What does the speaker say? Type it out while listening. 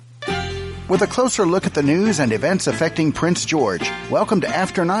with a closer look at the news and events affecting Prince George. Welcome to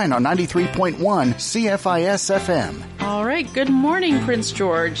After 9 on 93.1 CFIS FM. All right. Good morning, Prince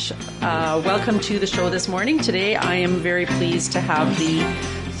George. Welcome to the show this morning. Today, I am very pleased to have the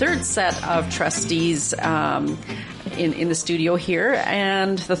third set of trustees in the studio here,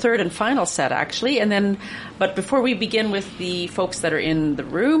 and the third and final set, actually. But before we begin with the folks that are in the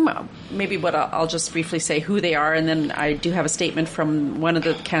room, maybe I'll just briefly say who they are, and then I do have a statement from one of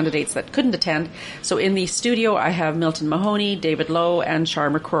the candidates that couldn't attend. So in the studio, I have Milton Mahoney, David Lowe, and Shar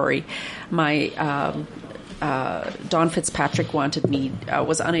McCrory. Don Fitzpatrick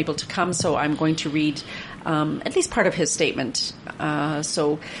was unable to come, so I'm going to read at least part of his statement.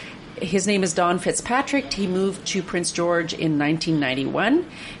 So his name is Don Fitzpatrick. He moved to Prince George in 1991,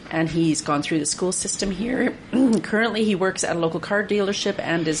 and he's gone through the school system here. Currently, he works at a local car dealership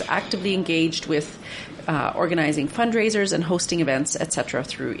and is actively engaged with organizing fundraisers and hosting events, etc.,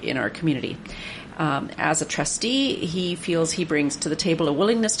 in our community. As a trustee, he feels he brings to the table a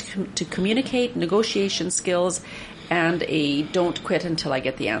willingness to communicate, negotiation skills, and a don't quit until I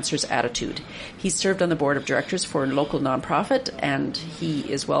get the answers attitude. He's served on the board of directors for a local nonprofit, and he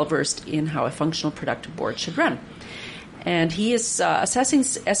is well versed in how a functional, productive board should run. And he is assessing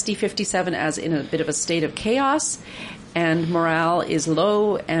SD 57 as in a bit of a state of chaos, and morale is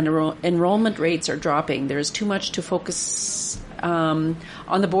low, and enrollment rates are dropping. There is too much to focus on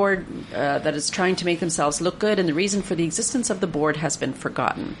the board that is trying to make themselves look good, and the reason for the existence of the board has been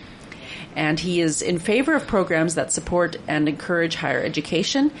forgotten. And he is in favor of programs that support and encourage higher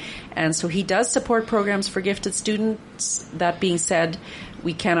education. And so he does support programs for gifted students. That being said,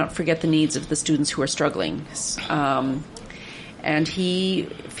 we cannot forget the needs of the students who are struggling. And he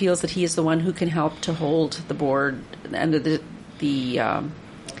feels that he is the one who can help to hold the board and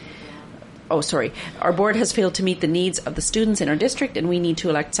our board has failed to meet the needs of the students in our district, and we need to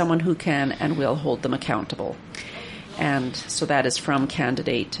elect someone who can and will hold them accountable. And so that is from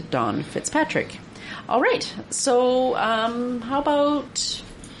candidate Don Fitzpatrick. All right. So how about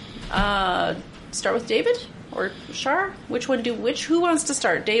start with David or Shar? Who wants to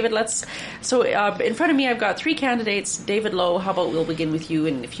start? David, So in front of me, I've got three candidates. David Lowe, how about we'll begin with you,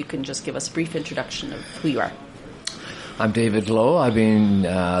 and if you can just give us a brief introduction of who you are. I'm David Lowe. I've been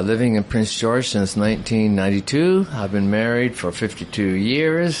living in Prince George since 1992. I've been married for 52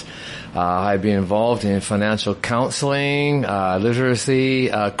 years. I've been involved in financial counseling,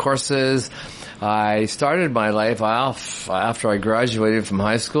 literacy courses. I started my life off after I graduated from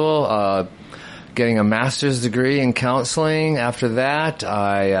high school, getting a master's degree in counseling. After that,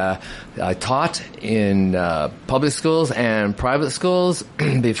 I taught in public schools and private schools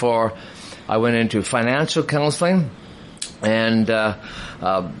before I went into financial counseling. And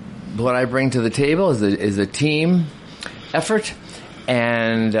what I bring to the table is a team effort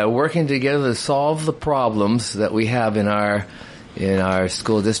and working together to solve the problems that we have in our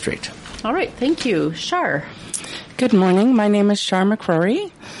school district. All right, thank you. Shar. Good morning. My name is Shar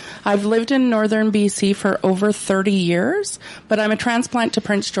McCrory. I've lived in northern BC for over 30 years, but I'm a transplant to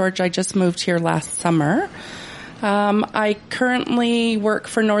Prince George. I just moved here last summer. I currently work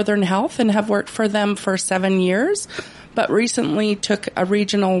for Northern Health and have worked for them for 7 years, but recently took a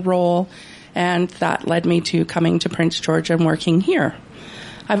regional role, and that led me to coming to Prince George and working here.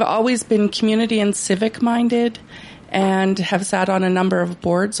 I've always been community and civic minded and have sat on a number of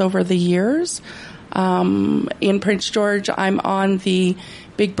boards over the years. In Prince George, I'm on the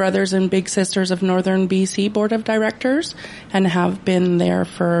Big Brothers and Big Sisters of Northern BC Board of Directors and have been there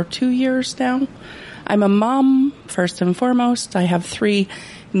for 2 years now. I'm a mom, first and foremost. I have 3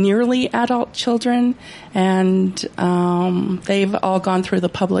 nearly adult children, and they've all gone through the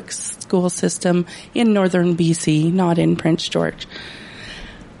public school system in northern BC, not in Prince George.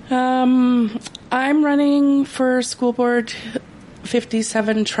 I'm running for School Board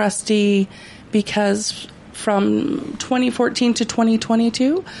 57 trustee because from 2014 to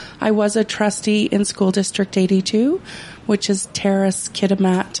 2022, I was a trustee in School District 82, which is Terrace,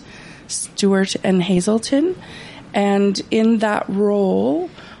 Kitimat, Stewart, and Hazelton. And in that role,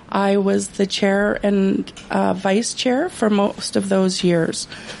 I was the chair and vice chair for most of those years.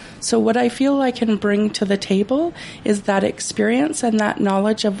 So what I feel I can bring to the table is that experience and that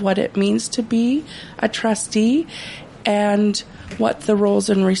knowledge of what it means to be a trustee and what the roles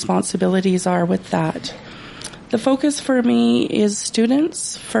and responsibilities are with that. The focus for me is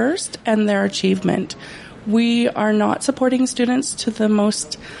students first and their achievement. We are not supporting students to the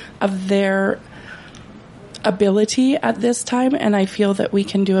most of their ability at this time, and I feel that we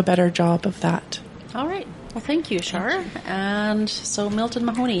can do a better job of that. All right. Well, thank you, Shar. And so, Milton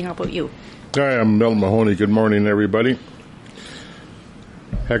Mahoney, how about you? Hi, I'm Milton Mahoney. Good morning, everybody.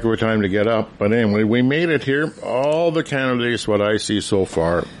 heck of a time to get up. But anyway, we made it here. All the candidates, what I see so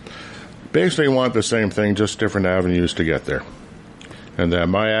far, basically want the same thing, just different avenues to get there. And that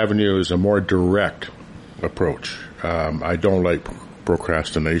my avenue is a more direct approach. I don't like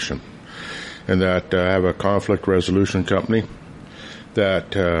procrastination. And that I have a conflict resolution company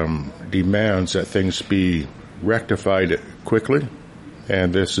that demands that things be rectified quickly.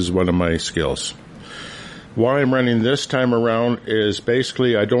 And this is one of my skills. Why I'm running this time around is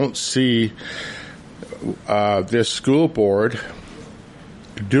basically I don't see this school board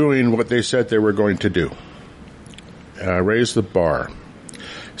doing what they said they were going to do. Raise the bar.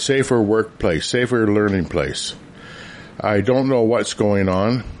 Safer workplace, safer learning place. I don't know what's going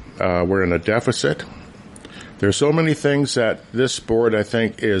on. We're in a deficit. There's so many things that this board, I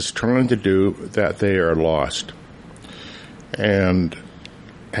think, is trying to do that they are lost. And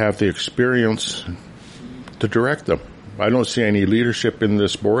have the experience to direct them. I don't see any leadership in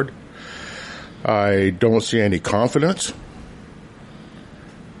this board. I don't see any confidence.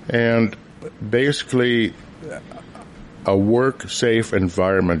 And basically, a work-safe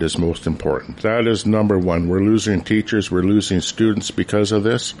environment is most important. That is number one. We're losing teachers. We're losing students because of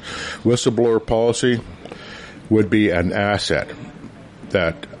this. Whistleblower policy would be an asset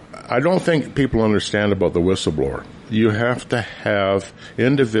that I don't think people understand about the whistleblower. You have to have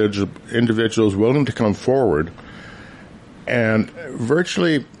individuals willing to come forward and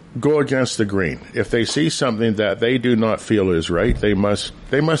virtually go against the grain. If they see something that they do not feel is right, they must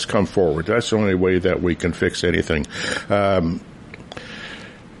come forward. That's the only way that we can fix anything.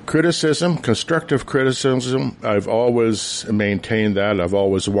 Criticism, constructive criticism, I've always maintained that. I've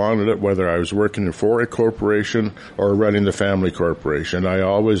always wanted it, whether I was working for a corporation or running the family corporation. I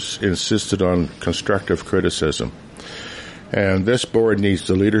always insisted on constructive criticism. And this board needs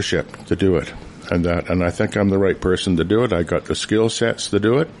the leadership to do it. And I think I'm the right person to do it. I got the skill sets to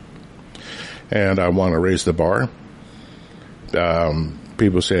do it. And I want to raise the bar.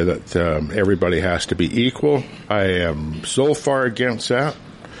 People say that everybody has to be equal. I am so far against that.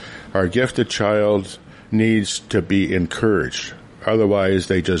 Our gifted child needs to be encouraged. Otherwise,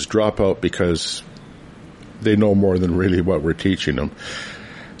 they just drop out because they know more than really what we're teaching them.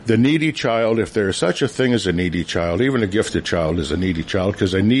 The needy child, if there is such a thing as a needy child, even a gifted child is a needy child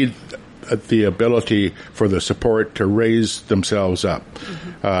because they need the ability for the support to raise themselves up.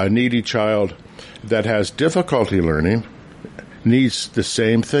 Mm-hmm. A needy child that has difficulty learning needs the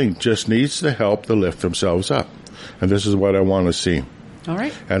same thing, just needs the help to lift themselves up. And this is what I want to see. All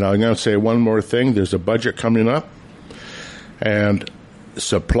right. And I'm going to say one more thing. There's a budget coming up, and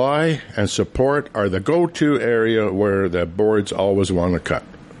supply and support are the go-to area where the boards always want to cut.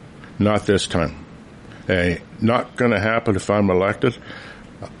 Not this time. Not going to happen if I'm elected.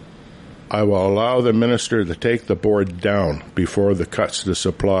 I will allow the minister to take the board down before the cuts to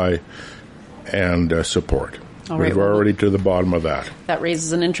supply and support. All right, we're already to the bottom of that. That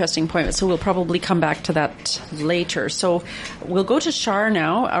raises an interesting point, so we'll probably come back to that later. So we'll go to Shar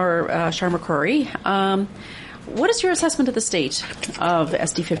now, or Shar McCrory. What is your assessment of the state of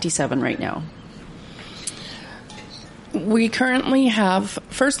SD 57 right now? We currently have,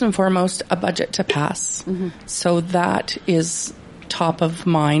 first and foremost, a budget to pass. Mm-hmm. So that is top of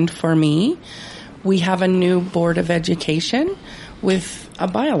mind for me. We have a new Board of Education with a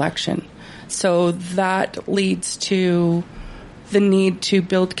by-election. So that leads to the need to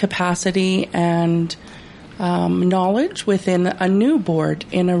build capacity and knowledge within a new board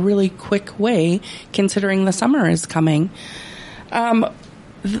in a really quick way, considering the summer is coming.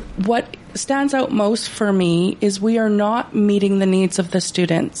 What stands out most for me is we are not meeting the needs of the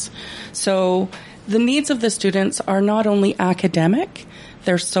students. So the needs of the students are not only academic,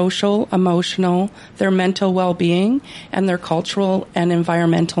 their social, emotional, their mental well-being, and their cultural and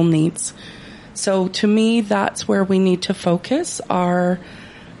environmental needs. So to me, that's where we need to focus our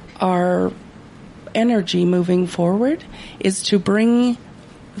energy moving forward, is to bring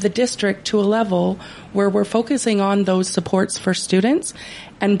the district to a level where we're focusing on those supports for students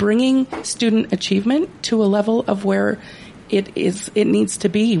and bringing student achievement to a level of where it needs to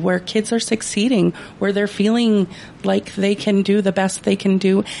be, where kids are succeeding, where they're feeling like they can do the best they can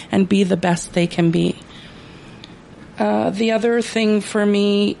do and be the best they can be. The other thing for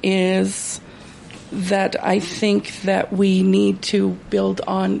me is that I think that we need to build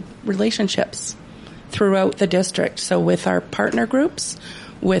on relationships throughout the district. So with our partner groups,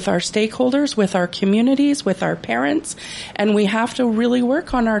 with our stakeholders, with our communities, with our parents, and we have to really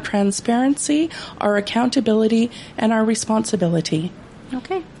work on our transparency, our accountability, and our responsibility.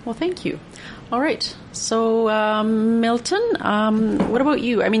 Okay, well, thank you. All right. So, Milton, what about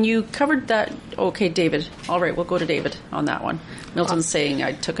you? I mean, you covered that. Okay, David. All right, we'll go to David on that one. Milton's saying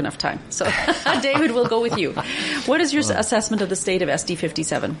I took enough time. So, David, we'll go with you. What is your assessment of the state of SD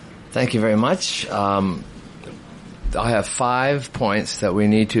 57? Thank you very much. I have 5 points that we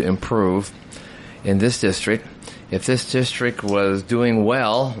need to improve in this district. If this district was doing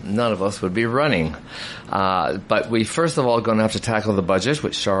well, none of us would be running. But we first of all going to have to tackle the budget,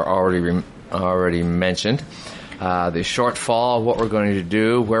 which Char already mentioned. The shortfall, what we're going to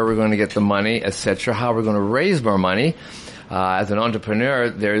do, where we're going to get the money, etc., how we're going to raise more money. As an entrepreneur,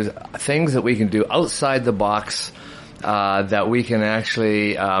 there's things that we can do outside the box that we can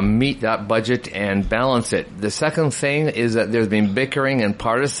actually meet that budget and balance it. The second thing is that there's been bickering and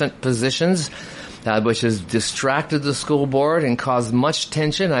partisan positions, which has distracted the school board and caused much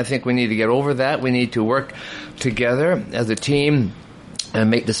tension. I think we need to get over that. We need to work together as a team and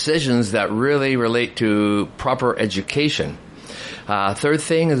make decisions that really relate to proper education. Third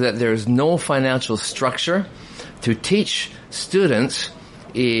thing is that there's no financial structure to teach students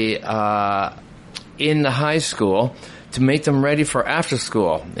in the high school to make them ready for after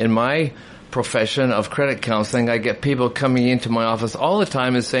school. In my profession of credit counseling, I get people coming into my office all the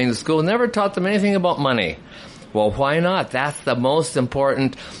time and saying the school never taught them anything about money. Well, why not? That's the most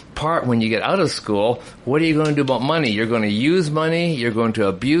important part when you get out of school. What are you going to do about money? You're going to use money, you're going to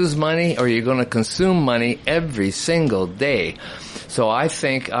abuse money, or you're going to consume money every single day. So I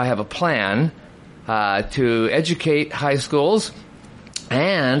think I have a plan to educate high schools,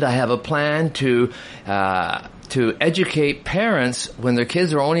 and I have a plan to educate parents when their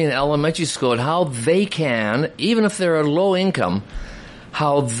kids are only in elementary school and how they can, even if they're low income,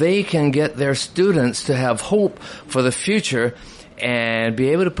 how they can get their students to have hope for the future and be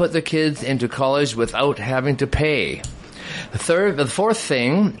able to put their kids into college without having to pay. The fourth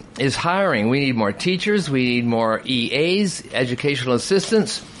thing is hiring. We need more teachers. We need more EAs, educational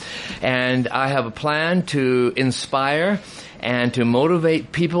assistants. And I have a plan to inspire and to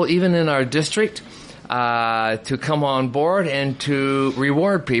motivate people, even in our district, to come on board and to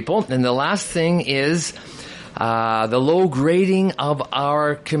reward people. And the last thing is the low grading of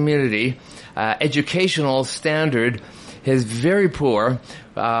our community. Educational standard is very poor.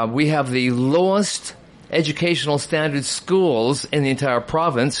 We have the lowest educational standard schools in the entire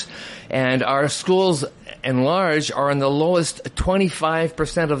province, and our schools in large are in the lowest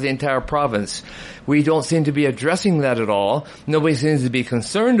 25% of the entire province. We don't seem to be addressing that at all. Nobody seems to be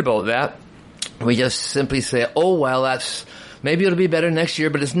concerned about that. We just simply say, oh, well, maybe it'll be better next year,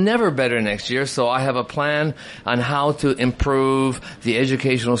 but it's never better next year. So I have a plan on how to improve the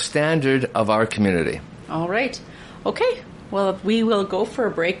educational standard of our community. All right. Okay. Well, we will go for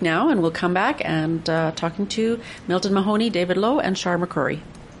a break now, and we'll come back and talking to Milton Mahoney, David Lowe, and Char McCrory.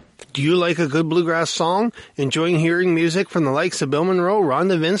 Do you like a good bluegrass song? Enjoying hearing music from the likes of Bill Monroe,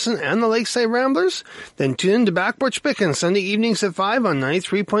 Rhonda Vincent, and the Lakeside Ramblers? Then tune in to Back Porch Pickens Sunday evenings at 5 on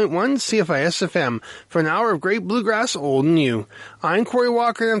 93.1 CFIS FM for an hour of great bluegrass, old and new. I'm Corey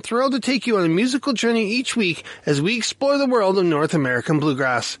Walker, and I'm thrilled to take you on a musical journey each week as we explore the world of North American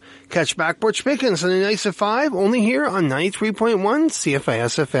bluegrass. Catch Back Porch Pickens Sunday nights at 5, only here on 93.1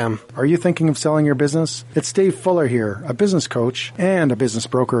 CFIS FM. Are you thinking of selling your business? It's Dave Fuller here, a business coach and a business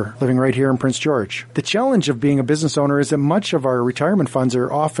broker, living right here in Prince George. The challenge of being a business owner is that much of our retirement funds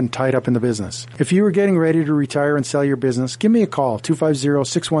are often tied up in the business. If you are getting ready to retire and sell your business, give me a call,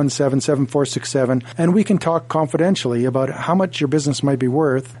 250-617-7467, and we can talk confidentially about how much your business might be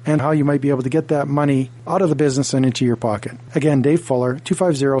worth and how you might be able to get that money out of the business and into your pocket. Again, Dave Fuller,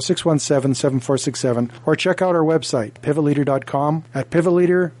 250-617-7467, or check out our website, pivotleader.com. At Pivot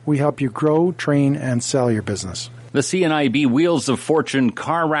Leader, we help you grow, train, and sell your business. The CNIB Wheels of Fortune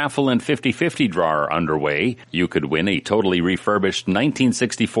car raffle and 50/50 draw are underway. You could win a totally refurbished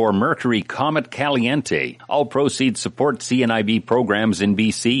 1964 Mercury Comet Caliente. All proceeds support CNIB programs in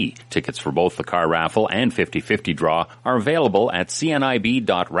BC. Tickets for both the car raffle and 50/50 draw are available at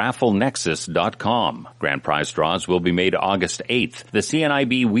cnib.rafflenexus.com. Grand prize draws will be made August 8th. The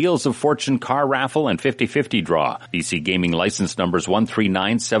CNIB Wheels of Fortune car raffle and 50/50 draw. BC Gaming license numbers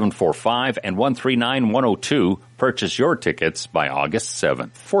 139745 and 139102. Purchase your tickets by August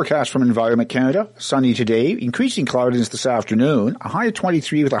 7th. Forecast from Environment Canada. Sunny today, increasing cloudiness this afternoon, a high of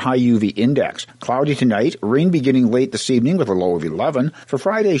 23 with a high UV index. Cloudy tonight, rain beginning late this evening with a low of 11. For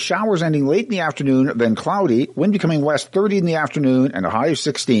Friday, showers ending late in the afternoon, then cloudy, wind becoming west 30 in the afternoon and a high of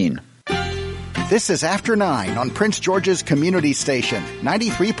 16. This is After 9 on Prince George's Community Station,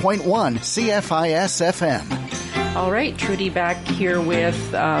 93.1 CFIS FM. All right, Trudy back here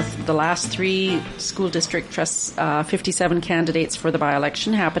with the last three school district 57 candidates for the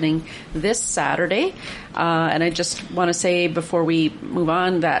by-election happening this Saturday. And I just want to say before we move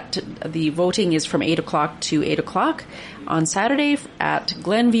on that the voting is from 8 o'clock to 8 o'clock on Saturday at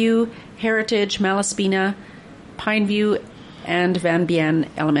Glenview, Heritage, Malaspina, Pineview, and Van Bien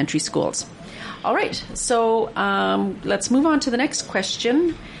Elementary Schools. All right, so let's move on to the next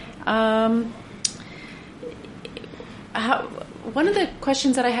question. One of the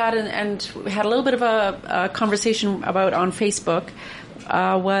questions that I had, and we had a little bit of a conversation about on Facebook,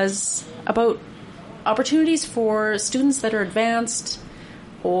 was about opportunities for students that are advanced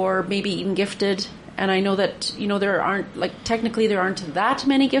or maybe even gifted. And I know that, there aren't that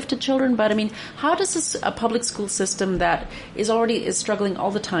many gifted children, but I mean, how does a public school system that is struggling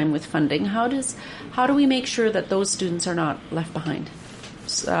all the time with funding, how do we make sure that those students are not left behind?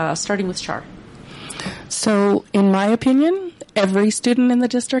 Starting with Char. So, in my opinion, every student in the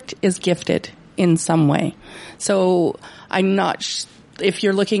district is gifted in some way. So, I'm not if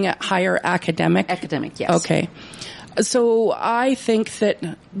you're looking at higher academic. Academic, yes. Okay. So, I think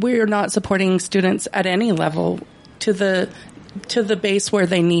that we're not supporting students at any level to the base where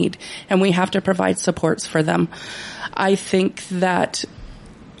they need, and we have to provide supports for them. I think that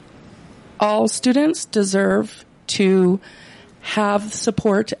all students deserve to have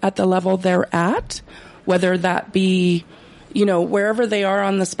support at the level they're at, whether that be, wherever they are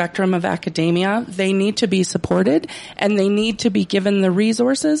on the spectrum of academia, they need to be supported and they need to be given the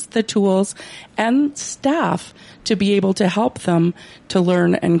resources, the tools, and staff to be able to help them to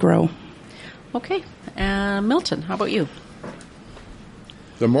learn and grow. Okay. Milton, how about you?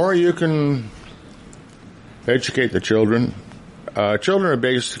 The more you can educate the children, children are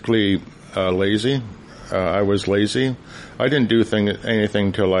basically lazy. I was lazy. I didn't do anything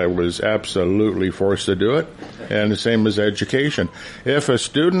until I was absolutely forced to do it. And the same as education. If a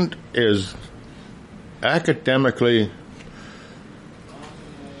student is academically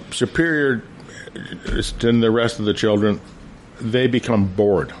superior than the rest of the children, they become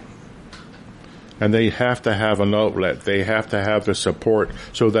bored. And they have to have an outlet. They have to have the support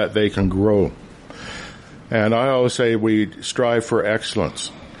so that they can grow. And I always say we strive for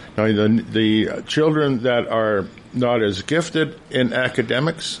excellence. Now, the children that are not as gifted in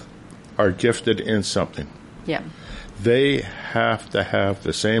academics are gifted in something. Yeah. They have to have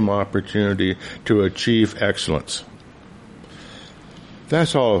the same opportunity to achieve excellence.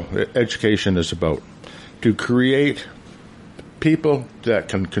 That's all education is about, to create people that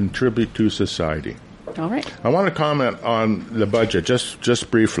can contribute to society. All right. I want to comment on the budget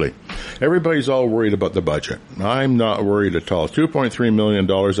just briefly. Everybody's all worried about the budget. I'm not worried at all. $2.3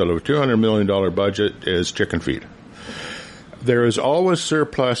 million out of a $200 million budget is chicken feed. There is always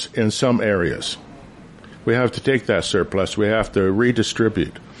surplus in some areas. We have to take that surplus. We have to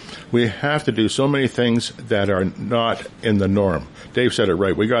redistribute. We have to do so many things that are not in the norm. Dave said it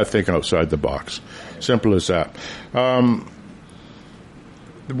right. We got to think outside the box. Simple as that.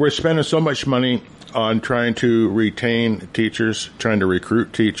 We're spending so much money on trying to retain teachers, trying to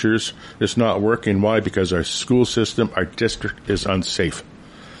recruit teachers. It's not working. Why? Because our school system, our district is unsafe.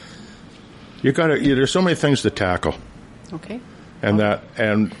 There's so many things to tackle. Okay.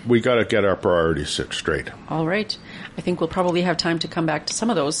 And we got to get our priorities straight. All right. I think we'll probably have time to come back to some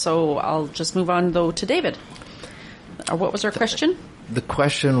of those. So I'll just move on though to David. What was our question? The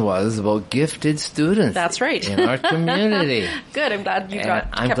question was about gifted students. That's right. In our community. Good.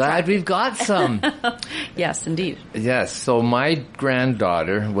 I'm glad we've got some. Yes, indeed. Yes. So my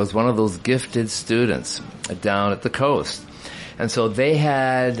granddaughter was one of those gifted students down at the coast. And so they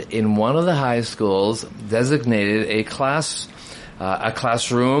had, in one of the high schools, designated a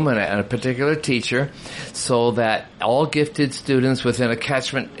classroom and a particular teacher so that all gifted students within a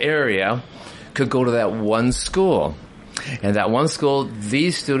catchment area could go to that one school. And that one school,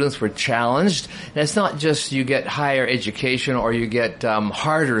 these students were challenged. And it's not just you get higher education or you get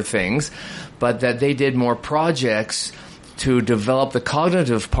harder things, but that they did more projects to develop the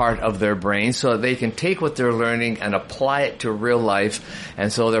cognitive part of their brain so that they can take what they're learning and apply it to real life.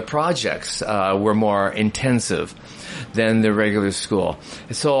 And so their projects were more intensive than the regular school.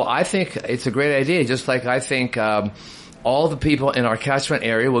 So I think it's a great idea, just like I think all the people in our catchment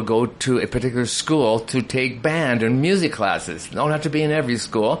area will go to a particular school to take band and music classes. They don't have to be in every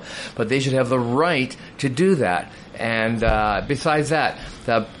school, but they should have the right to do that. And besides that,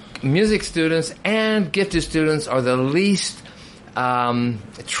 the music students and gifted students are the least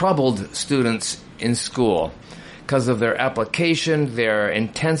troubled students in school because of their application, their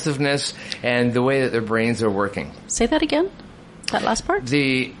intensiveness, and the way that their brains are working. Say that again? that last part?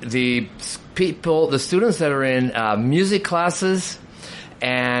 The students that are in music classes,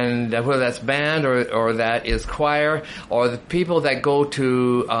 and whether that's band or that is choir, or the people that go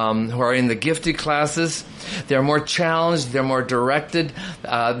to who are in the gifted classes, they're more challenged, they're more directed,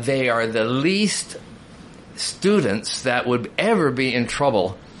 they are the least students that would ever be in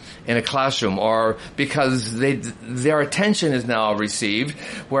trouble in a classroom, or because their attention is now received,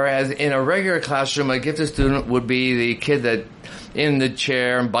 whereas in a regular classroom, a gifted student would be the kid that in the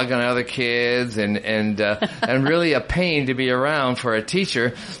chair and bugging other kids and really a pain to be around for a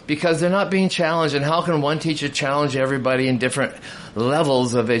teacher because they're not being challenged. And how can one teacher challenge everybody in different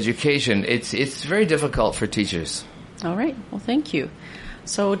levels of education? It's very difficult for teachers. All right. Well, thank you.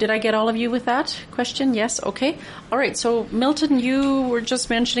 So did I get all of you with that question? Yes? Okay. All right. So Milton, you were just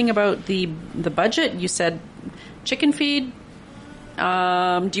mentioning about the budget. You said chicken feed.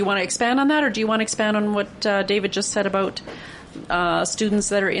 Do you want to expand on that, or do you want to expand on what David just said about students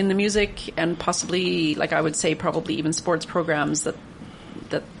that are in the music and possibly, like I would say, probably even sports programs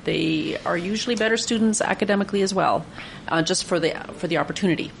that they are usually better students academically as well, just for the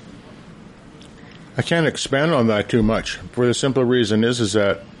opportunity? I can't expand on that too much. For the simple reason is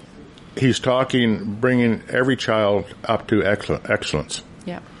that he's talking, bringing every child up to excellence.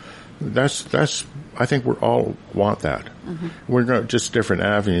 Yeah. That's. I think we all want that. Mm-hmm. We're not just different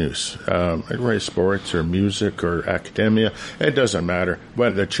avenues, whether sports or music or academia. It doesn't matter.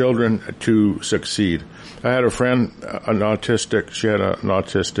 But the children to succeed. I had a friend, she had an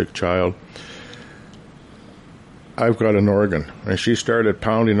autistic child. I've got an organ, and she started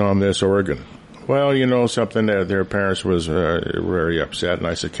pounding on this organ. Well, you know something, their parents was very upset, and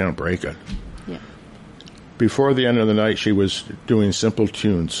I said, can't break it. Yeah. Before the end of the night, she was doing simple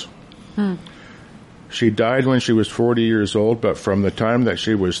tunes. She died when she was 40 years old, but from the time that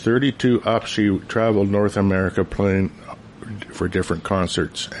she was 32 up, she traveled North America playing for different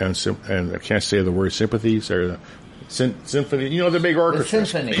concerts. And I can't say the word sympathies or symphony, you know, the big orchestra. The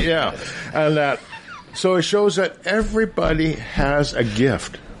symphony. Yeah. And so it shows that everybody has a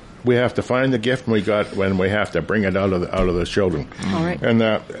gift. We have to find the gift when we have to bring it out of the children. All right. And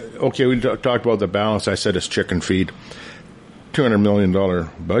okay, we talked about the balance. I said it's chicken feed. $200 million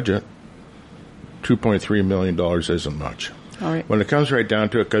budget. $2.3 million isn't much. All right. When it comes right down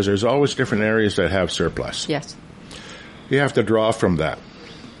to it, because there's always different areas that have surplus. Yes. You have to draw from that.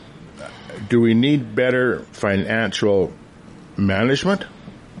 Do we need better financial management?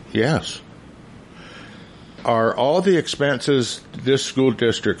 Yes. Are all the expenses this school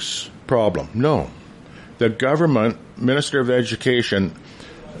district's problem? No. The government, Minister of Education,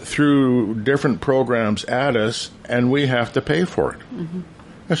 threw different programs at us, and we have to pay for it. Mm-hmm.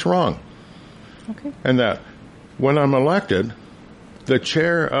 That's wrong. Okay. And that when I'm elected, the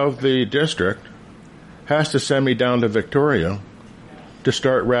chair of the district has to send me down to Victoria to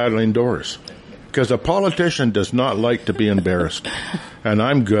start rattling doors. Because a politician does not like to be embarrassed. And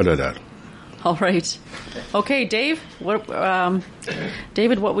I'm good at it. All right. Okay, Dave.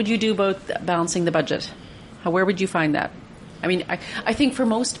 David, what would you do about balancing the budget? Where would you find that? I mean, I think for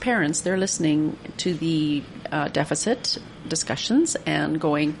most parents, they're listening to the deficit discussions and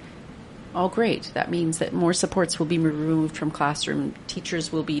going, oh, great. That means that more supports will be removed from classroom.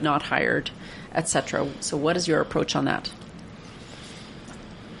 Teachers will be not hired, etc. So what is your approach on that?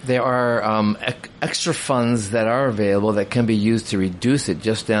 There are extra funds that are available that can be used to reduce it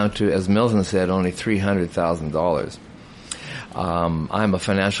just down to, as Milton said, only $300,000. I'm a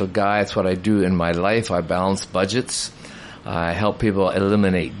financial guy. It's what I do in my life. I balance budgets. I help people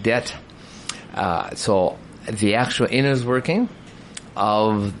eliminate debt. So the actual inner working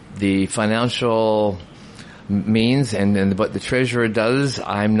of the financial means and what the treasurer does,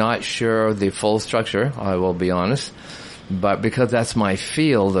 I'm not sure of the full structure, I will be honest. But because that's my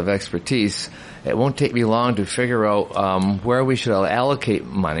field of expertise, it won't take me long to figure out where we should allocate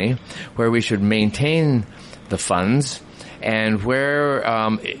money, where we should maintain the funds, and where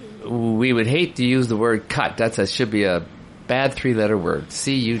we would hate to use the word cut. Should be a bad three-letter word,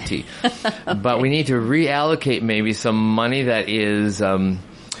 C-U-T. But we need to reallocate maybe some money that is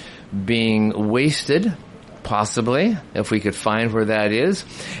being wasted, possibly, if we could find where that is.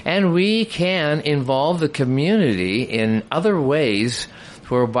 And we can involve the community in other ways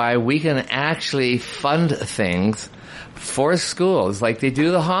whereby we can actually fund things for schools like they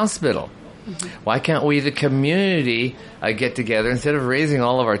do the hospital. Mm-hmm. Why can't we, the community, get together instead of raising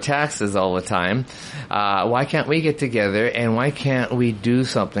all of our taxes all the time? Why can't we get together and why can't we do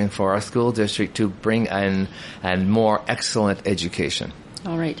something for our school district to bring in a more excellent education?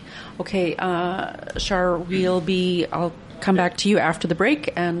 All right. Okay, Shar, I'll come back to you after the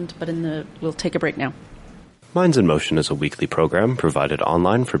break, but we'll take a break now. Minds in Motion is a weekly program provided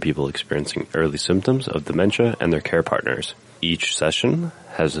online for people experiencing early symptoms of dementia and their care partners. Each session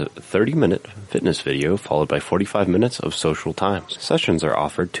has a 30-minute fitness video followed by 45 minutes of social times. Sessions are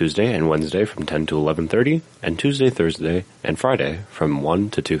offered Tuesday and Wednesday from 10 to 11:30 and Tuesday, Thursday, and Friday from 1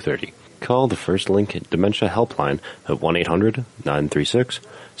 to 2:30. Call the First Link Dementia Helpline at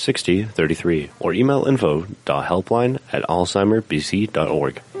 1-800-936-6033 or email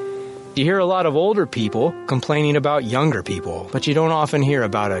info.helpline@alzheimerbc.org. You hear a lot of older people complaining about younger people, but you don't often hear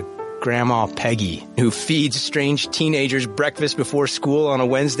about a Grandma Peggy who feeds strange teenagers breakfast before school on a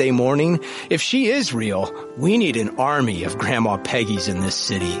Wednesday morning. If she is real, we need an army of Grandma Peggys in this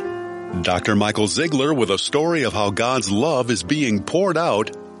city. Dr. Michael Ziegler with a story of how God's love is being poured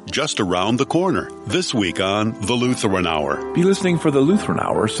out just around the corner. This week on The Lutheran Hour. Be listening for The Lutheran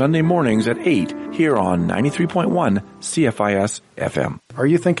Hour Sunday mornings at 8 here on 93.1 CFIS FM. Are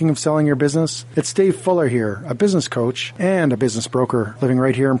you thinking of selling your business? It's Dave Fuller here, a business coach and a business broker living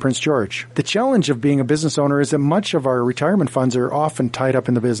right here in Prince George. The challenge of being a business owner is that much of our retirement funds are often tied up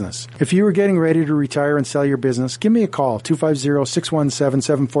in the business. If you are getting ready to retire and sell your business, give me a call,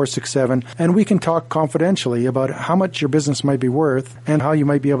 250-617-7467, and we can talk confidentially about how much your business might be worth and how you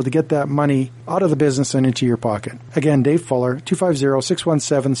might be able to get that money out of the business and into your pocket. Again, Dave Fuller,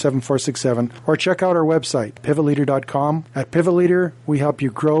 250-617-7467, or check out our website, pivotleader.com. At Pivot Leader, we help you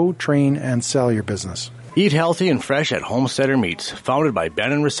grow, train, and sell your business. Eat healthy and fresh at Homesteader Meats. Founded by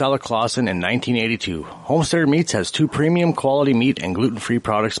Ben and Rosella Clausen in 1982, Homesteader Meats has 2 premium quality meat and gluten-free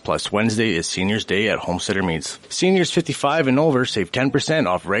products, plus Wednesday is Seniors Day at Homesteader Meats. Seniors 55 and over save 10%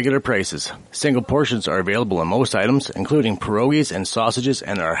 off regular prices. Single portions are available in most items, including pierogies and sausages,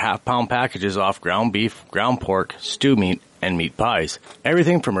 and our half-pound packages off ground beef, ground pork, stew meat, and meat pies.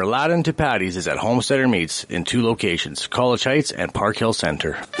 Everything from rouladen to patties is at Homesteader Meats in 2 locations, College Heights and Park Hill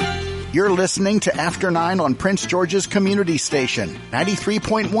Center. You're listening to After 9 on Prince George's Community Station,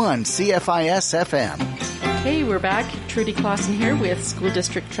 93.1 CFIS FM. Hey, we're back. Trudy Clausen here with School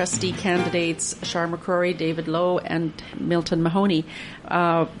District Trustee candidates Shar McCrory, David Lowe, and Milton Mahoney.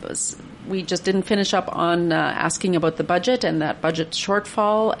 We just didn't finish up on asking about the budget and that budget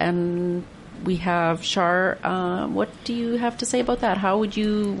shortfall, and we have Shar. What do you have to say about that? How would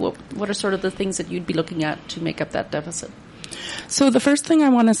you? What are sort of the things that you'd be looking at to make up that deficit? So the first thing I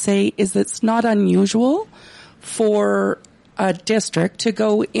want to say is it's not unusual for a district to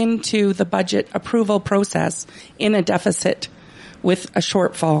go into the budget approval process in a deficit with a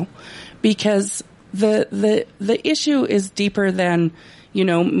shortfall, because the issue is deeper than,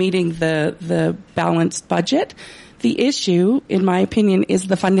 meeting the balanced budget. The issue, in my opinion, is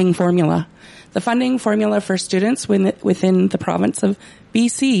the funding formula. The funding formula for students within the province of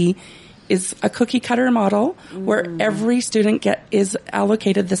BC is a cookie-cutter model where every student is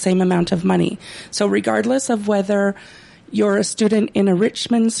allocated the same amount of money. So regardless of whether you're a student in a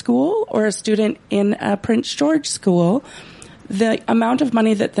Richmond school or a student in a Prince George school, the amount of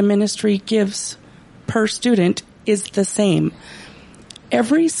money that the ministry gives per student is the same.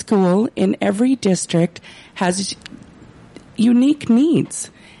 Every school in every district has unique needs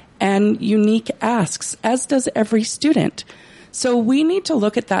and unique asks, as does every student. So we need to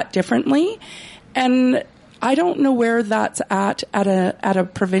look at that differently. And I don't know where that's at a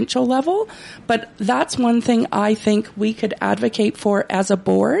provincial level, but that's one thing I think we could advocate for as a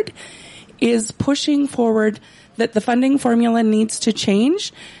board, is pushing forward that the funding formula needs to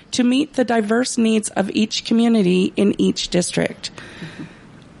change to meet the diverse needs of each community in each district.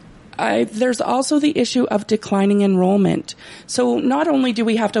 There's also the issue of declining enrollment. So not only do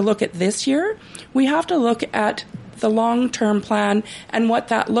we have to look at this year, we have to look at the long-term plan and what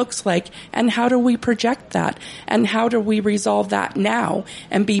that looks like, and how do we project that, and how do we resolve that now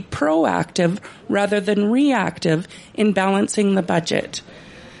and be proactive rather than reactive in balancing the budget.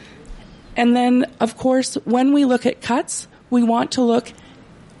 And then, of course, when we look at cuts, we want to look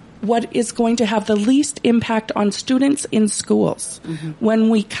what is going to have the least impact on students in schools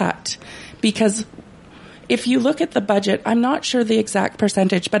when we cut. Because if you look at the budget, I'm not sure the exact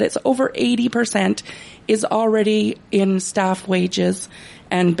percentage, but it's over 80% is already in staff wages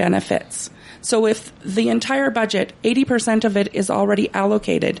and benefits. So if the entire budget, 80% of it is already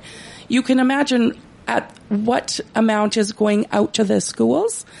allocated, you can imagine at what amount is going out to the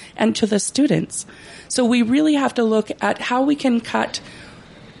schools and to the students. So we really have to look at how we can cut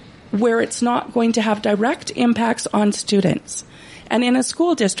where it's not going to have direct impacts on students. And in a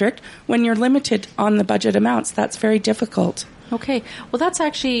school district, when you're limited on the budget amounts, that's very difficult. Okay. Well, that's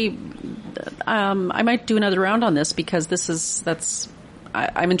actually, I might do another round on this, because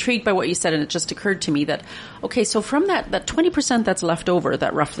I'm intrigued by what you said, and it just occurred to me that, okay, so from that 20% that's left over,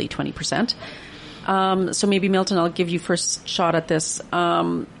 that roughly 20%, So maybe Milton, I'll give you first shot at this.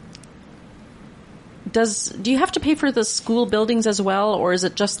 Do you have to pay for the school buildings as well, or is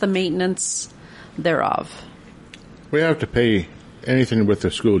it just the maintenance thereof? We have to pay anything with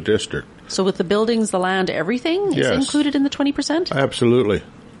the school district. So with the buildings, the land, everything is included in the 20%? Absolutely.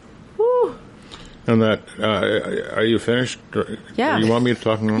 Woo. And that, are you finished? Yeah. You want me to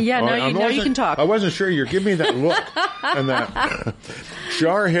talk now? Yeah, now you can talk. I wasn't sure. You're giving me that look. And that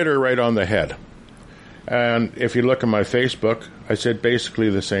Shar hit her right on the head. And if you look at my Facebook, I said basically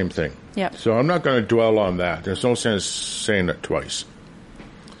the same thing. Yep. So I'm not going to dwell on that. There's no sense saying it twice.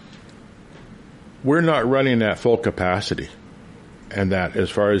 We're not running at full capacity. And that, as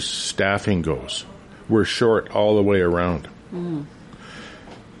far as staffing goes, we're short all the way around. Mm.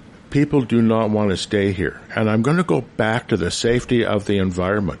 People do not want to stay here. And I'm going to go back to the safety of the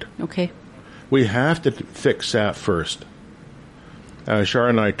environment. Okay. We have to fix that first. Shar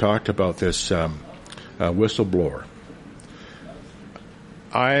and I talked about this whistleblower.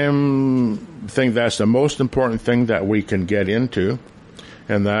 I think that's the most important thing that we can get into.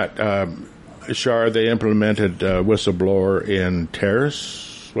 And that... Shar, they implemented whistleblower in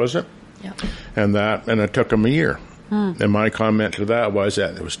Terrace, was it? Yeah. And it took them a year. And my comment to that was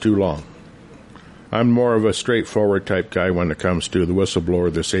that it was too long. I'm more of a straightforward type guy when it comes to the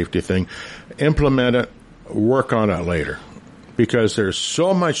whistleblower, the safety thing. Implement it, work on it later. Because there's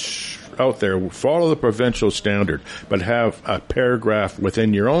so much out there. Follow the provincial standard, but have a paragraph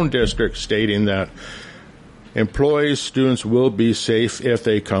within your own district stating that employees, students will be safe if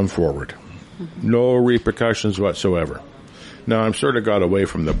they come forward. No repercussions whatsoever. Now, I'm sort of got away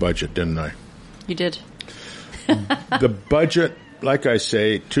from the budget, didn't I? You did. The budget, like I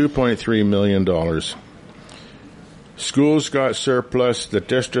say, $2.3 million. Schools got surplus. The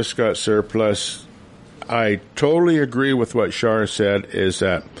districts got surplus. I totally agree with what Shar said, is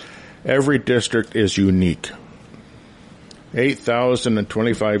that every district is unique.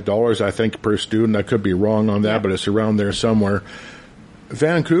 $8,025, I think, per student. I could be wrong on that, but it's around there somewhere.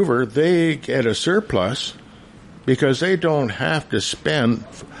 Vancouver, they get a surplus because they don't have to spend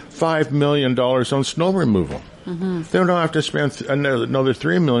 $5 million on snow removal. Mm-hmm. They don't have to spend another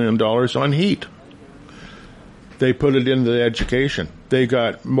 $3 million on heat. They put it into the education.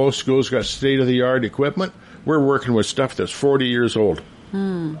 Most schools got state-of-the-art equipment. We're working with stuff that's 40 years old.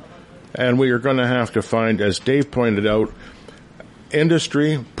 And we are going to have to find, as Dave pointed out,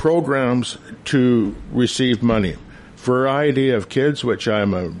 industry programs to receive money. Variety of Kids, which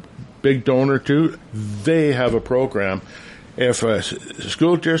I'm a big donor to, they have a program. If a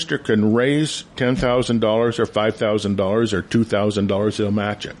school district can raise $10,000 or $5,000 or $2,000, they'll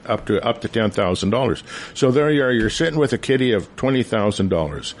match it up to $10,000. So there you are. You're sitting with a kitty of $20,000.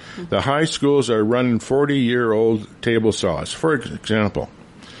 Mm-hmm. The high schools are running 40-year-old table saws, for example.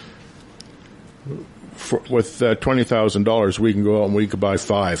 With $20,000, we can go out and we can buy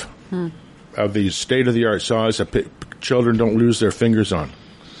 5 of these state-of-the-art saws that children don't lose their fingers on.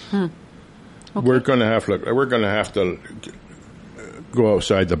 Okay. We're going to have to go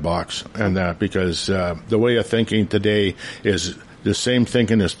outside the box and that, because the way of thinking today is the same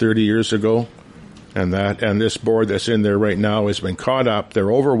thinking as 30 years ago, and this board that's in there right now has been caught up.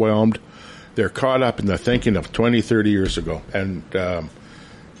 They're overwhelmed. They're caught up in the thinking of 20, 30 years ago, and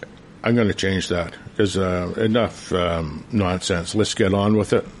I'm going to change that, because enough nonsense. Let's get on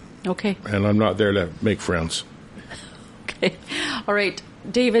with it. Okay. And I'm not there to make friends. Okay. All right.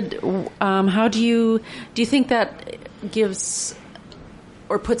 David, how do you think that gives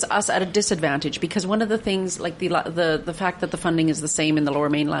or puts us at a disadvantage? Because one of the things, like the fact that the funding is the same in the Lower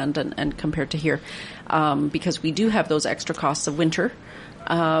Mainland and compared to here, because we do have those extra costs of winter,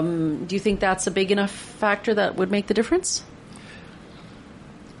 do you think that's a big enough factor that would make the difference?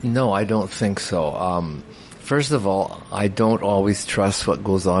 No, I don't think so. First of all, I don't always trust what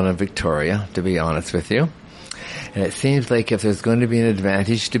goes on in Victoria, to be honest with you. And it seems like if there's going to be an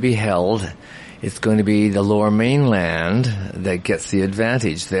advantage to be held, it's going to be the Lower Mainland that gets the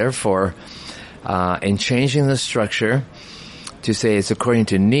advantage. Therefore, in changing the structure to say it's according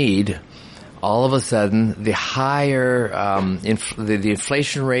to need, all of a sudden the higher the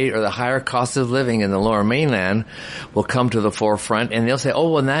inflation rate or the higher cost of living in the Lower Mainland will come to the forefront, and they'll say,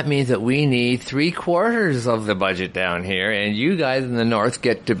 oh, well, that means that we need 3/4 of the budget down here, and you guys in the north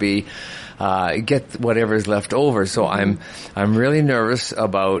get to be get whatever's left over. So I'm really nervous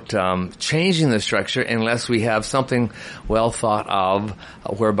about changing the structure unless we have something well thought of,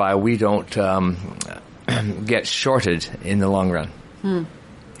 whereby we don't get shorted in the long run.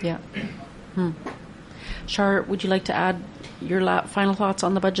 Yeah. Shar, would you like to add your final thoughts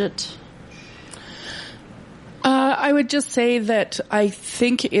on the budget? I would just say that I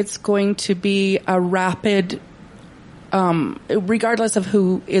think it's going to be a rapid, regardless of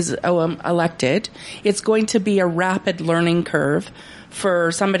who is elected, it's going to be a rapid learning curve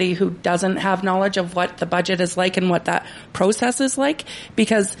for somebody who doesn't have knowledge of what the budget is like and what that process is like,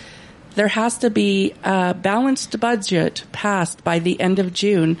 because there has to be a balanced budget passed by the end of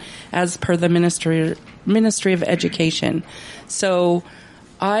June as per the Ministry of Education. So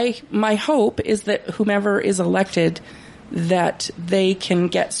my hope is that whomever is elected, that they can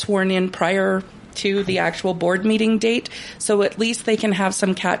get sworn in prior to the actual board meeting date, so at least they can have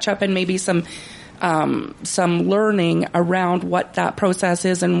some catch up and maybe some learning around what that process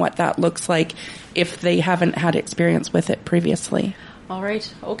is and what that looks like if they haven't had experience with it previously. All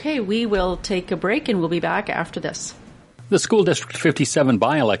right. Okay, we will take a break and we'll be back after this. The School District 57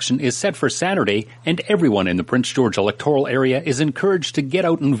 by-election is set for Saturday, and everyone in the Prince George electoral area is encouraged to get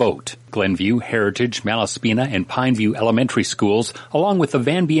out and vote. Glenview, Heritage, Malaspina, and Pineview elementary schools, along with the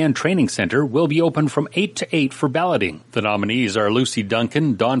Van Bien Training Center, will be open from 8 to 8 for balloting. The nominees are Lucy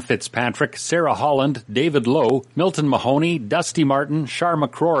Duncan, Don Fitzpatrick, Sarah Holland, David Lowe, Milton Mahoney, Dusty Martin, Shar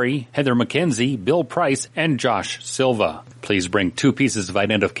McCrory, Heather McKenzie, Bill Price, and Josh Silva. Please bring 2 pieces of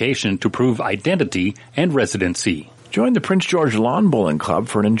identification to prove identity and residency. Join the Prince George Lawn Bowling Club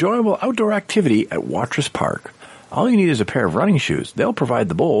for an enjoyable outdoor activity at Watrous Park. All you need is a pair of running shoes. They'll provide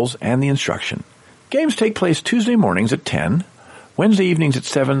the bowls and the instruction. Games take place Tuesday mornings at 10, Wednesday evenings at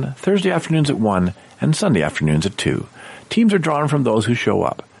 7, Thursday afternoons at 1, and Sunday afternoons at 2. Teams are drawn from those who show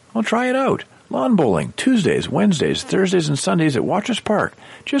up. Well, try it out. Lawn bowling, Tuesdays, Wednesdays, Thursdays, and Sundays at Watrous Park,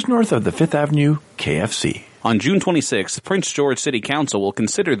 just north of the 5th Avenue KFC. On June 26th, Prince George City Council will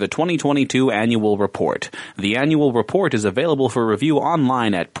consider the 2022 Annual Report. The Annual Report is available for review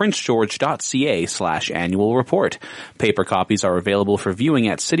online at princegeorge.ca/annual report. Paper copies are available for viewing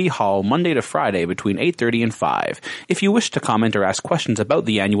at City Hall Monday to Friday between 8:30 and 5. If you wish to comment or ask questions about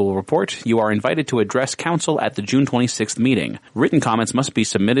the Annual Report, you are invited to address Council at the June 26th meeting. Written comments must be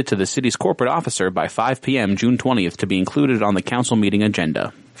submitted to the City's corporate officer by 5 p.m. June 20th to be included on the Council meeting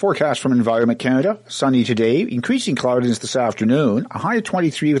agenda. Forecast from Environment Canada. Sunny today, increasing cloudiness this afternoon, a high of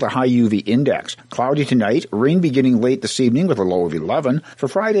 23 with a high UV index. Cloudy tonight, rain beginning late this evening with a low of 11. For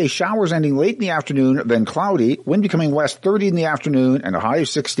Friday, showers ending late in the afternoon, then cloudy, wind becoming west 30 in the afternoon, and a high of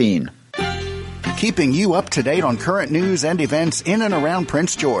 16. Keeping you up to date on current news and events in and around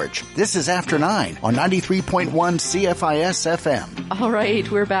Prince George. This is After 9 on 93.1 CFIS FM. All right,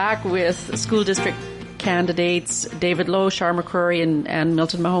 we're back with School District candidates David Lowe, Shar McCrory, and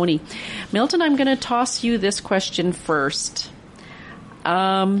Milton Mahoney. Milton, I'm going to toss you this question first.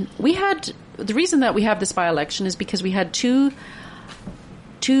 The reason that we have this by-election is because we had two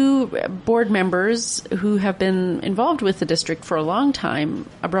board members who have been involved with the district for a long time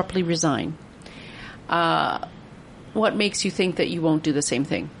abruptly resign. What makes you think that you won't do the same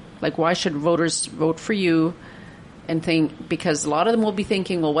thing? Like, why should voters vote for you? And think, because a lot of them will be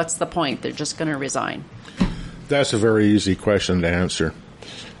thinking, well, what's the point? They're just going to resign. That's a very easy question to answer.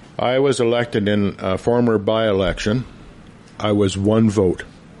 I was elected in a former by-election. I was one vote.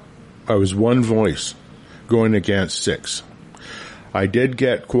 I was one voice going against 6. I did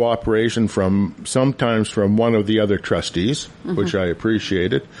get cooperation sometimes from one of the other trustees, which I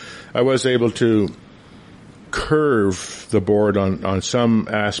appreciated. I was able to curve the board on some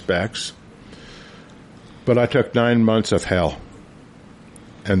aspects. But I took 9 months of hell,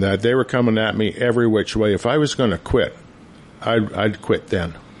 and that they were coming at me every which way. If I was going to quit, I'd quit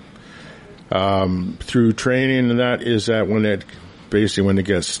then. Through training, and that is that when it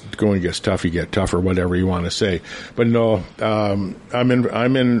gets tough, you get tougher, whatever you want to say. But no,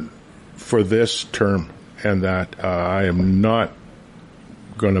 I'm in for this term, and that I am not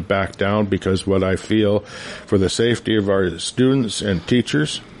going to back down, because what I feel for the safety of our students and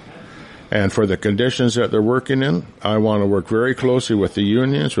teachers, and for the conditions that they're working in, I want to work very closely with the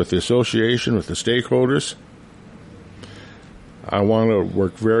unions, with the association, with the stakeholders. I want to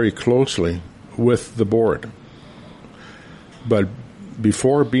work very closely with the board. But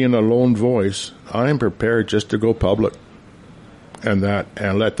before being a lone voice, I am prepared just to go public and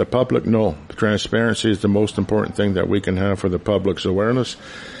let the public know. Transparency is the most important thing that we can have for the public's awareness.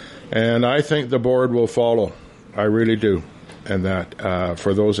 And I think the board will follow. I really do. And that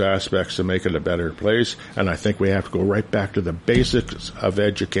for those aspects to make it a better place. And I think we have to go right back to the basics of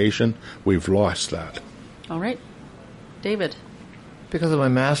education. We've lost that. All right. David. Because of my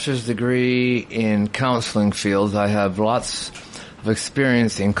master's degree in counseling fields, I have lots of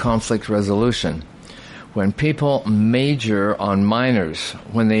experience in conflict resolution. When people major on minors,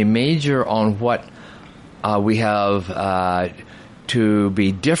 when they major on what we have to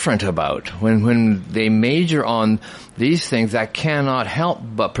be different about. When they major on these things, that cannot help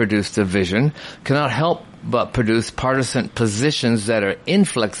but produce division, cannot help but produce partisan positions that are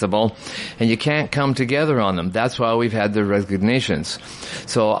inflexible, and you can't come together on them. That's why we've had the resignations.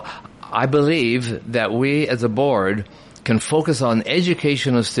 So I believe that we as a board can focus on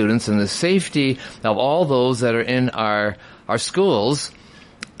education of students and the safety of all those that are in our schools,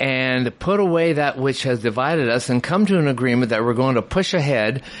 and put away that which has divided us and come to an agreement that we're going to push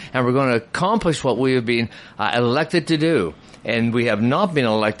ahead and we're going to accomplish what we have been elected to do. And we have not been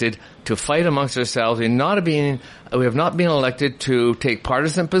elected to fight amongst ourselves. We have not been elected to take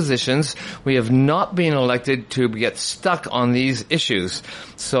partisan positions. We have not been elected to get stuck on these issues.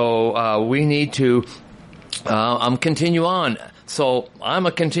 So we need to continue on. So I'm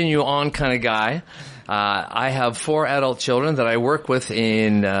a continue on kind of guy. I have 4 adult children that I work with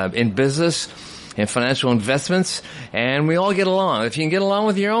in business and financial investments, and we all get along. If you can get along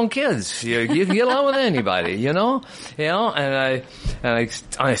with your own kids, you can get along with anybody, you know, and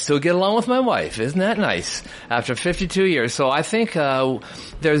I still get along with my wife. Isn't that nice? After 52 years. So I think,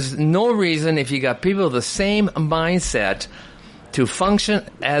 there's no reason, if you got people with the same mindset to function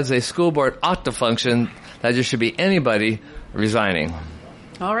as a school board ought to function, that there should be anybody resigning.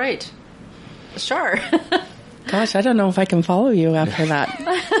 All right. Sure. Gosh, I don't know if I can follow you after that.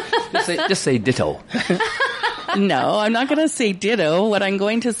 Just say ditto. No, I'm not going to say ditto. What I'm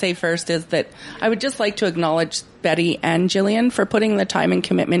going to say first is that I would just like to acknowledge Betty and Jillian for putting the time and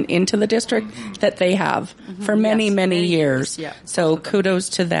commitment into the district that they have for many years. Yeah. So kudos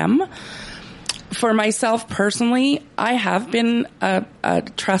to them. For myself personally, I have been a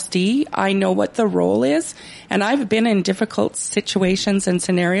trustee. I know what the role is, and I've been in difficult situations and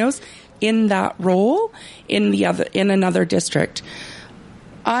scenarios in that role in another district.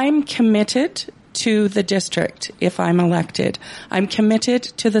 I'm committed to the district if I'm elected. I'm committed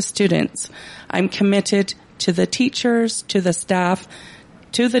to the students. I'm committed to the teachers, to the staff,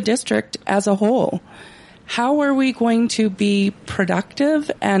 to the district as a whole. How are we going to be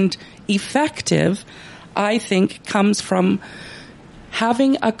productive and effective, I think, comes from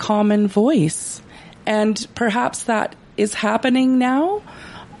having a common voice. And perhaps that is happening now,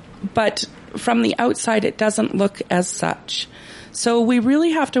 but from the outside it doesn't look as such. So we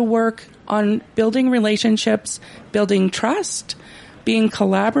really have to work on building relationships, building trust, being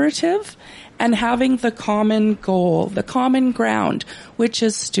collaborative, and having the common goal, the common ground, which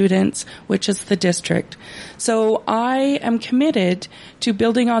is students, which is the district. So I am committed to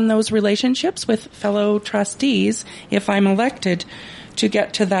building on those relationships with fellow trustees if I'm elected to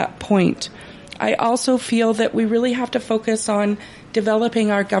get to that point. I also feel that we really have to focus on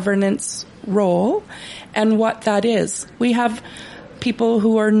developing our governance role and what that is. We have people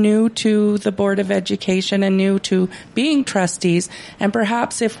who are new to the Board of Education and new to being trustees, and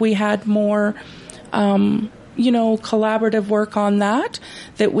perhaps if we had more collaborative work on that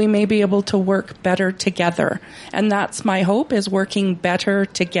we may be able to work better together. And that's my hope, is working better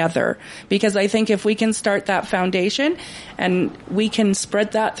together. Because I think if we can start that foundation and we can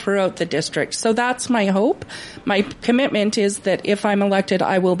spread that throughout the district. So that's my hope. My commitment is that if I'm elected,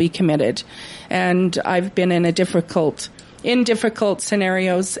 I will be committed. And I've been in difficult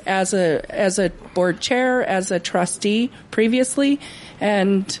scenarios as a board chair, as a trustee previously,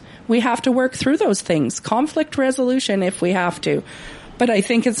 and we have to work through those things. Conflict resolution if we have to. But I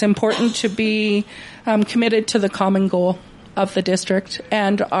think it's important to be committed to the common goal of the district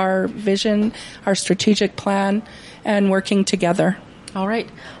and our vision, our strategic plan, and working together. All right.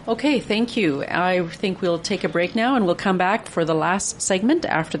 Okay, thank you. I think we'll take a break now, and we'll come back for the last segment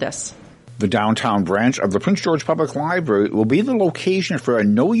after this. The downtown branch of the Prince George Public Library will be the location for a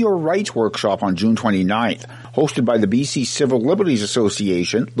Know Your Rights workshop on June 29th. Hosted by the BC Civil Liberties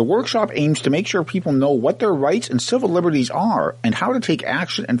Association, the workshop aims to make sure people know what their rights and civil liberties are and how to take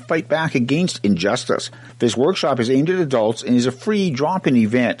action and fight back against injustice. This workshop is aimed at adults and is a free drop-in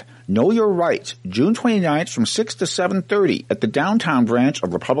event. Know Your Rights, June 29th from 6 to 7:30 at the downtown branch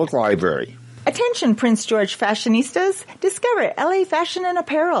of the Public Library. Attention Prince George fashionistas, discover LA Fashion and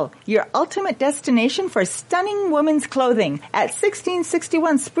Apparel, your ultimate destination for stunning women's clothing at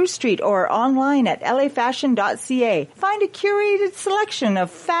 1661 Spruce Street or online at lafashion.ca. Find a curated selection of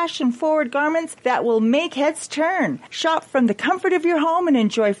fashion-forward garments that will make heads turn. Shop from the comfort of your home and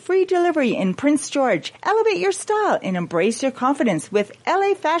enjoy free delivery in Prince George. Elevate your style and embrace your confidence with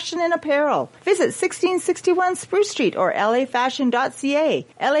LA Fashion and Apparel. Visit 1661 Spruce Street or lafashion.ca.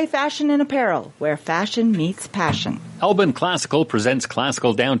 LA Fashion and Apparel, where fashion meets passion. Elbin Classical presents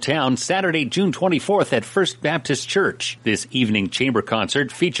Classical Downtown Saturday, June 24th at First Baptist Church. This evening chamber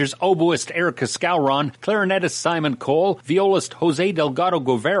concert features oboist Erica Scalron, clarinetist Simon Cole, violist Jose Delgado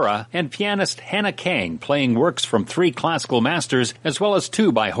Guevara, and pianist Hannah Kang playing works from 3 classical masters as well as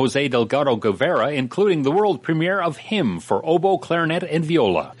 2 by Jose Delgado Guevara, including the world premiere of Hymn for oboe, clarinet, and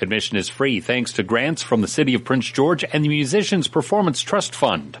viola. Admission is free thanks to grants from the City of Prince George and the Musicians Performance Trust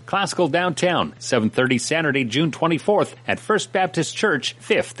Fund. Classical Downtown, 7:30 Saturday, June 24th at First Baptist Church,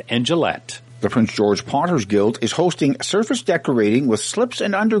 5th and Gillette. The Prince George Potters Guild is hosting surface decorating with slips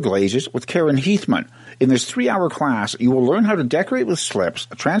and underglazes with Karen Heathman. In this 3-hour class, you will learn how to decorate with slips,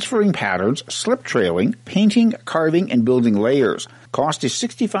 transferring patterns, slip trailing, painting, carving, and building layers. Cost is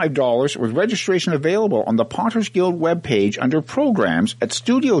 $65 with registration available on the Potters Guild webpage under programs at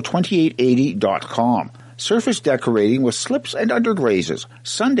studio2880.com. Surface decorating with slips and underglazes,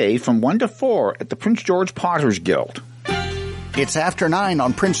 Sunday from 1 to 4 at the Prince George Potters Guild. It's after 9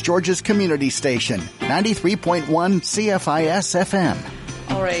 on Prince George's Community Station, 93.1 CFIS FM.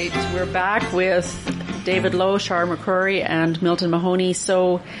 All right, we're back with David Lowe, Shar McCrory, and Milton Mahoney.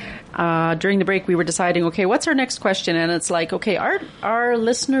 So during the break, we were deciding, okay, what's our next question? And it's like, okay, our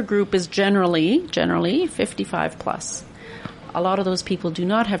listener group is generally 55 plus. A lot of those people do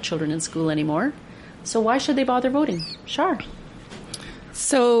not have children in school anymore. So why should they bother voting? Shar.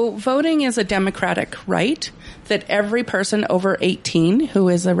 So voting is a democratic right that every person over 18 who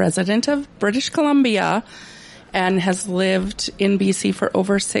is a resident of British Columbia and has lived in BC for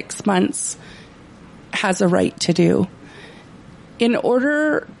over 6 months has a right to do. In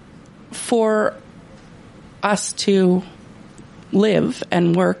order for us to live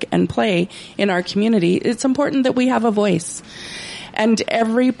and work and play in our community, it's important that we have a voice. And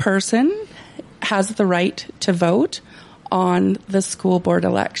every person has the right to vote on the school board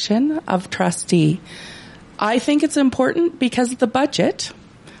election of trustee. I think it's important because the budget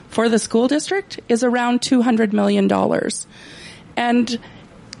for the school district is around $200 million and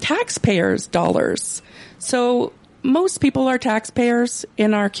taxpayers' dollars. So most people are taxpayers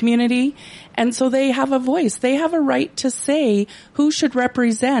in our community, and so they have a voice. They have a right to say who should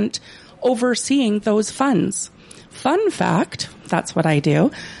represent overseeing those funds. Fun fact, that's what I do.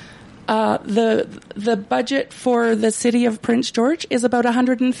 The budget for the city of Prince George is about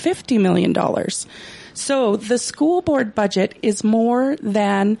 $150 million. So the school board budget is more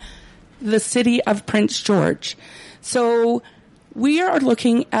than the city of Prince George. So we are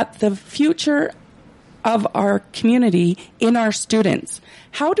looking at the future of our community in our students.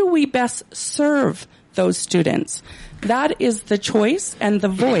 How do we best serve those students? That is the choice and the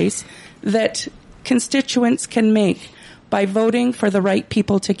voice that constituents can make by voting for the right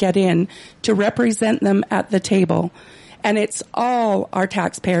people to get in to represent them at the table. And it's all our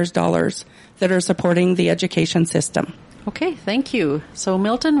taxpayers' dollars that are supporting the education system. Okay, thank you. So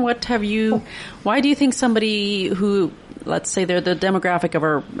Milton, why do you think somebody who, let's say they're the demographic of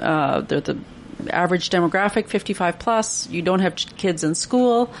our, they're the average demographic, 55 plus, you don't have kids in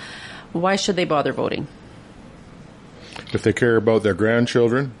school, why should they bother voting? If they care about their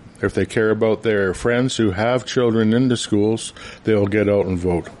grandchildren, if they care about their friends who have children in the schools, they'll get out and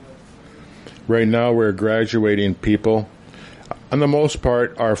vote. Right now, we're graduating people, on the most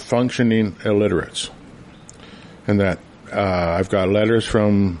part, are functioning illiterates. And that I've got letters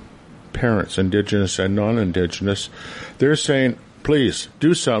from parents, Indigenous and non-Indigenous. They're saying, please,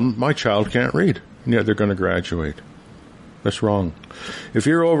 do something. My child can't read. And yet they're going to graduate. That's wrong. If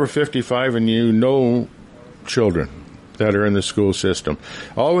you're over 55 and you know children that are in the school system,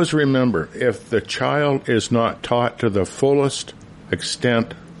 always remember, if the child is not taught to the fullest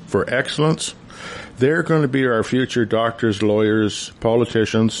extent for excellence, they're going to be our future doctors, lawyers,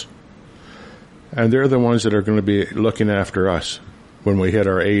 politicians, and they're the ones that are going to be looking after us when we hit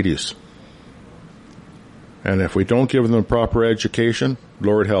our 80s. And if we don't give them the proper education,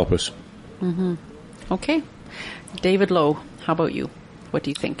 Lord help us. Mm-hmm. Okay. David Lowe, how about you? What do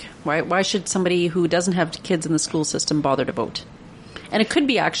you think? Why should somebody who doesn't have kids in the school system bother to vote? And it could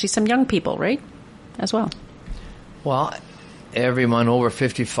be actually some young people, right? As well. Well, everyone over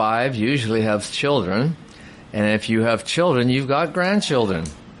 55 usually has children. And if you have children, you've got grandchildren.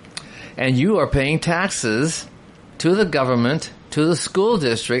 And you are paying taxes to the government, to the school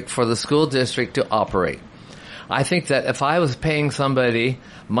district, for the school district to operate. I think that if I was paying somebody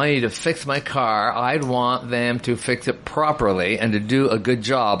money to fix my car, I'd want them to fix it properly and to do a good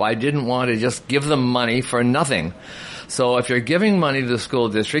job. I didn't want to just give them money for nothing. So if you're giving money to the school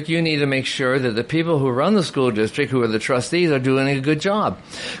district, you need to make sure that the people who run the school district, who are the trustees, are doing a good job.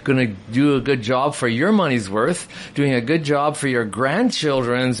 Going to do a good job for your money's worth, doing a good job for your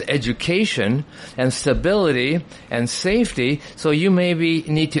grandchildren's education and stability and safety. So you maybe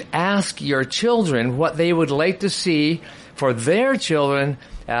need to ask your children what they would like to see for their children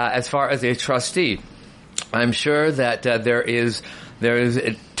as far as a trustee. I'm sure that there is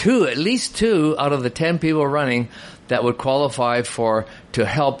at least two out of the 10 people running that would qualify to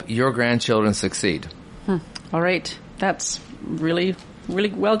help your grandchildren succeed. All right. That's really, really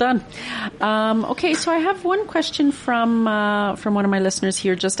well done. Okay, so I have one question from one of my listeners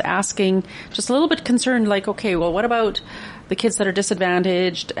here, just asking, just a little bit concerned, like, okay, well, what about the kids that are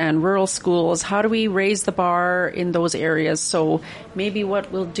disadvantaged and rural schools? How do we raise the bar in those areas? So maybe what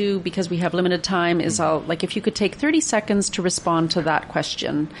we'll do, because we have limited time, is if you could take 30 seconds to respond to that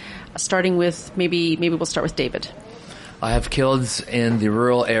question, starting with maybe we'll start with David. I have kids in the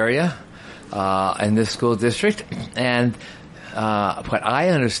rural area, in this school district, and what I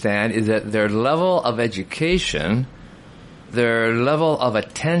understand is that their level of education, their level of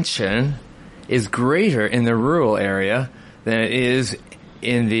attention is greater in the rural area than it is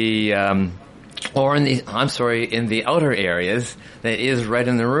in the in the outer areas than it is right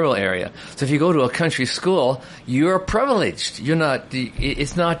in the rural area. So if you go to a country school, you're privileged.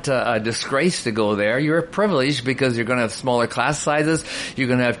 It's not a disgrace to go there. You're privileged because you're going to have smaller class sizes. You're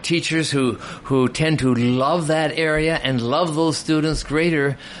going to have teachers who tend to love that area and love those students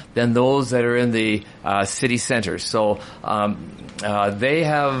greater than those that are in the city centers. So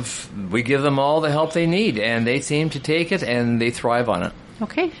we give them all the help they need, and they seem to take it and they thrive on it.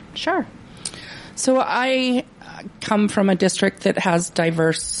 Okay, sure. So I come from a district that has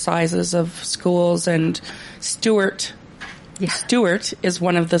diverse sizes of schools, and Stewart is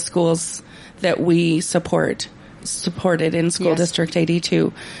one of the schools that we supported in School District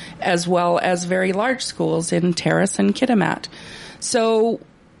 82, as well as very large schools in Terrace and Kitimat. So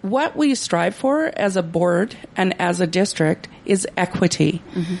what we strive for as a board and as a district is equity.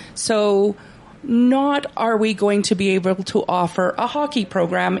 Mm-hmm. So not are we going to be able to offer a hockey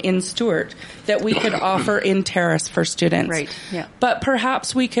program in Stewart that we could offer in Terrace for students. Right, yeah. But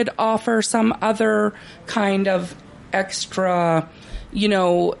perhaps we could offer some other kind of extra,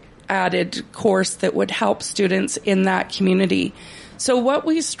 added course that would help students in that community. So what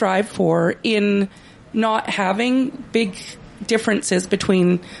we strive for in not having big differences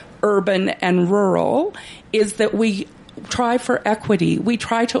between urban and rural is that we try for equity. We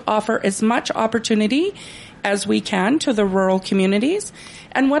try to offer as much opportunity as we can to the rural communities.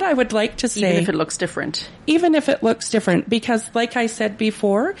 And what I would like to say... Even if it looks different. Even if it looks different. Because like I said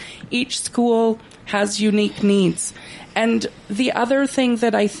before, each school has unique needs. And the other thing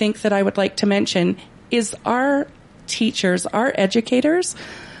that I think that I would like to mention is our teachers, our educators,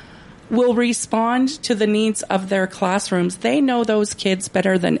 will respond to the needs of their classrooms. They know those kids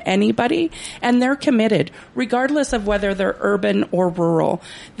better than anybody, and they're committed, regardless of whether they're urban or rural.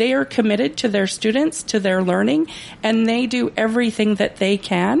 They are committed to their students, to their learning, and they do everything that they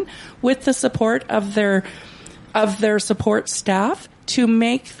can with the support of their support staff to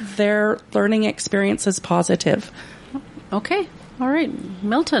make their learning experiences positive. Okay. All right.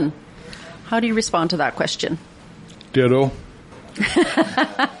 Milton, how do you respond to that question? Ditto.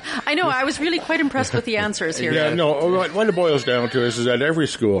 I know, I was really quite impressed with the answers here. Yeah, no, what it boils down to is that every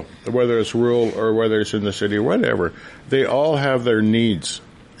school, whether it's rural or whether it's in the city or whatever, they all have their needs.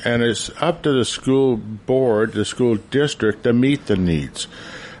 And it's up to the school board, the school district, to meet the needs.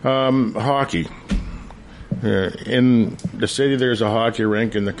 Hockey. In the city, there's a hockey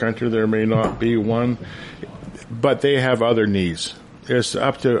rink. In the country, there may not be one. But they have other needs. It's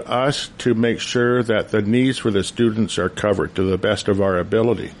up to us to make sure that the needs for the students are covered to the best of our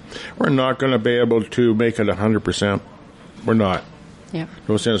ability. We're not going to be able to make it 100%. We're not. Yeah.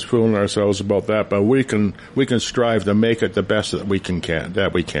 No sense fooling ourselves about that, but we can strive to make it the best that we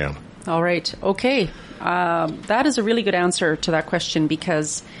can. All right. Okay. That is a really good answer to that question,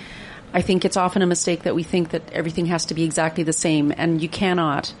 because I think it's often a mistake that we think that everything has to be exactly the same, and you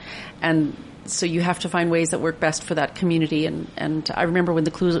cannot. And so you have to find ways that work best for that community. And I remember when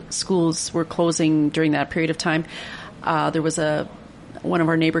the schools were closing during that period of time, there was one of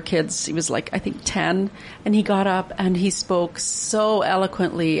our neighbor kids, he was like, I think 10, and he got up and he spoke so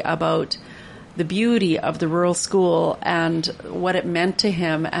eloquently about the beauty of the rural school and what it meant to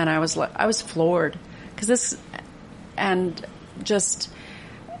him. And I was floored, because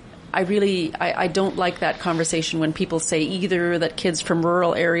I don't like that conversation when people say either that kids from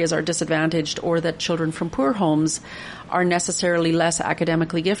rural areas are disadvantaged or that children from poor homes are necessarily less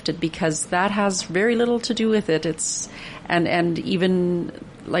academically gifted, because that has very little to do with it. And even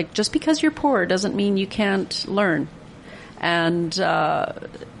like, just because you're poor doesn't mean you can't learn. And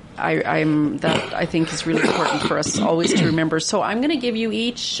I think is really important for us always to remember. So I'm going to give you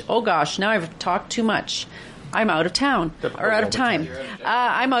each, oh gosh, now I've talked too much. I'm out of town, or out of time.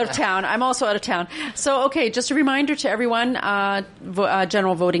 I'm out of town. I'm also out of town. So, okay, just a reminder to everyone,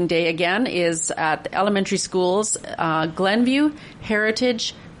 General Voting Day again is at the elementary schools, Glenview,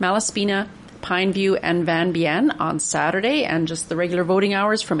 Heritage, Malaspina, Pineview, and Van Bien on Saturday, and just the regular voting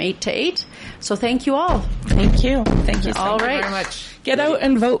hours from 8 to 8. So thank you all. Thank you. Thank you. All right. Very much. Get out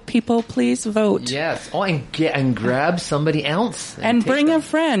and vote, people. Please vote. Yes. Oh, and grab somebody else. And bring a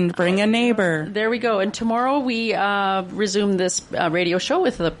friend. Bring a neighbor. There we go. And tomorrow we resume this radio show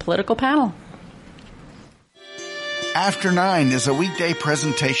with the political panel. After 9 is a weekday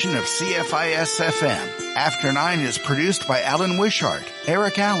presentation of CFIS-FM. After 9 is produced by Alan Wishart,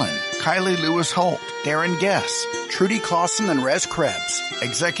 Eric Allen, Kylie Lewis-Holt, Darren Guess, Trudy Clausen, and Rez Krebs.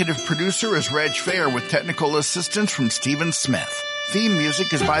 Executive producer is Reg Fair with technical assistance from Stephen Smith. Theme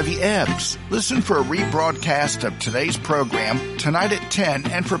music is by The Ebbs. Listen for a rebroadcast of today's program tonight at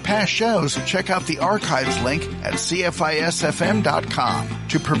 10, and for past shows, check out the archives link at CFISFM.com.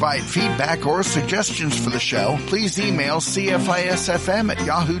 To provide feedback or suggestions for the show, please email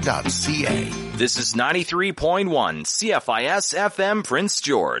CFISFM@yahoo.ca. This is 93.1 CFIS-FM Prince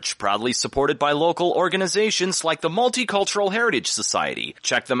George, proudly supported by local organizations like the Multicultural Heritage Society.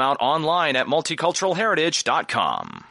 Check them out online at multiculturalheritage.com.